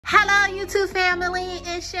Hello YouTube family,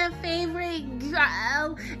 it's your favorite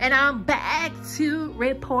girl and I'm back to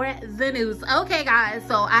report the news. Okay guys,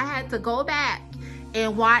 so I had to go back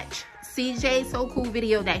and watch CJ So Cool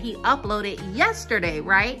video that he uploaded yesterday,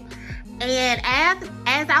 right? And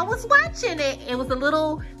as I was watching it, it was a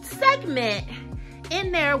little segment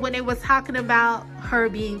in there when they was talking about her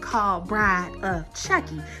being called Bride of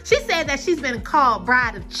Chucky. She said that she's been called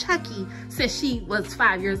Bride of Chucky since she was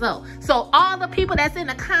 5 years old. So all the people that's in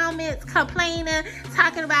the comments complaining,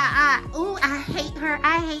 talking about, ooh, I hate her,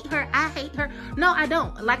 I hate her, I hate her. No, I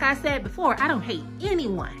don't. Like I said before, I don't hate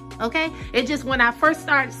anyone, okay? It just, when I first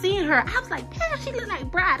started seeing her, I was like, damn, she look like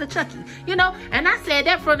Bride of Chucky, you know? And I said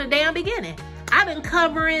that from the damn beginning. I've been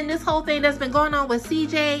covering this whole thing that's been going on with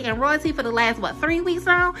CJ and Royalty for the last, what, 3 weeks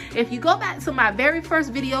now? If you go back to my very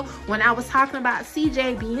first video when I was talking about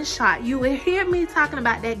CJ being shot, you will hear me talking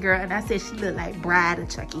about that girl, and I said she looked like Bride of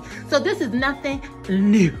Chucky. So this is nothing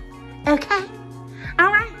new, okay?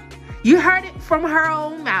 All right? You heard it from her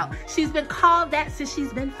own mouth. She's been called that since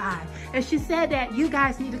she's been 5. And she said that you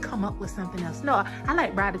guys need to come up with something else. No, I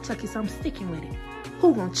like Bride of Chucky, so I'm sticking with it.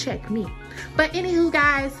 Who gonna check me? But anywho,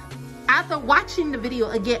 guys, after watching the video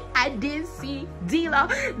again, I did see D-Lo.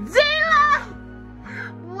 D-Lo!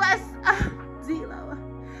 What's up, D-Lo?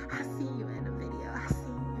 I see you in the video. I see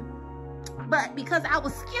you. But because I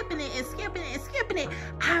was skipping it and skipping it and skipping it,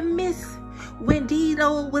 I missed when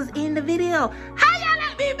D-Lo was in the video. How y'all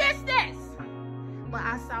let me miss this? But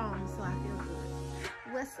I saw him, so I feel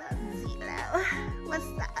good. What's up, D-Lo? What's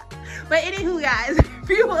up? But anywho, guys, if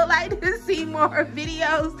you would like to see more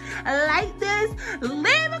videos like this,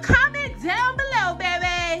 leave a comment down below,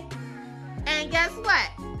 baby. And guess what?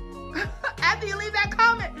 After you leave that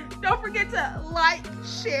comment, don't forget to like,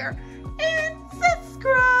 share, and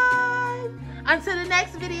subscribe. Until the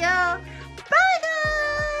next video,